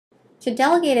To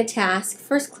delegate a task,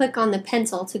 first click on the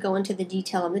pencil to go into the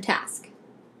detail of the task.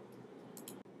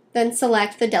 Then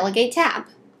select the Delegate tab.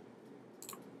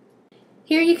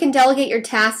 Here you can delegate your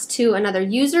task to another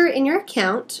user in your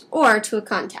account or to a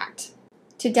contact.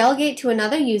 To delegate to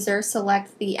another user,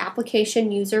 select the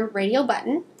Application User radio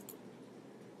button,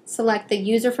 select the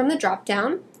user from the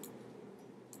drop-down,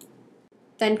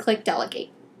 then click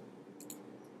Delegate.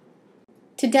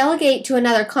 To delegate to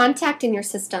another contact in your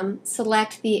system,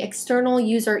 select the External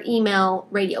User Email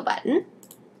radio button,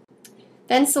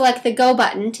 then select the Go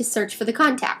button to search for the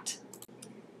contact.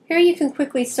 Here you can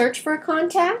quickly search for a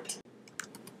contact,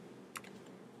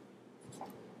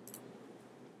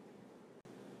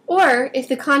 or if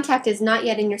the contact is not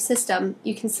yet in your system,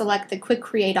 you can select the Quick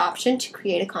Create option to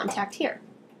create a contact here.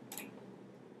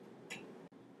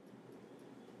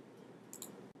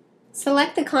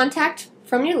 Select the contact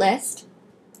from your list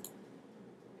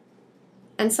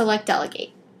and select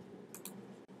Delegate.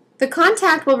 The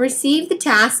contact will receive the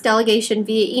task delegation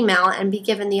via email and be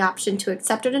given the option to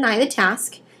accept or deny the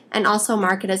task and also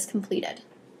mark it as completed.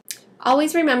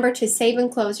 Always remember to save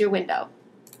and close your window.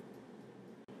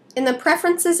 In the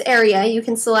Preferences area, you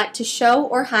can select to show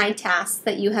or hide tasks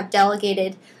that you have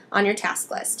delegated on your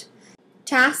task list.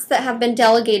 Tasks that have been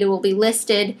delegated will be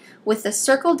listed with the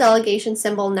circle delegation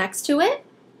symbol next to it.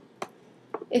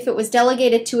 If it was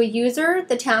delegated to a user,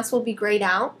 the task will be grayed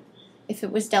out. If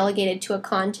it was delegated to a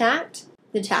contact,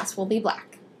 the task will be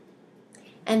black.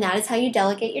 And that is how you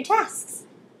delegate your tasks.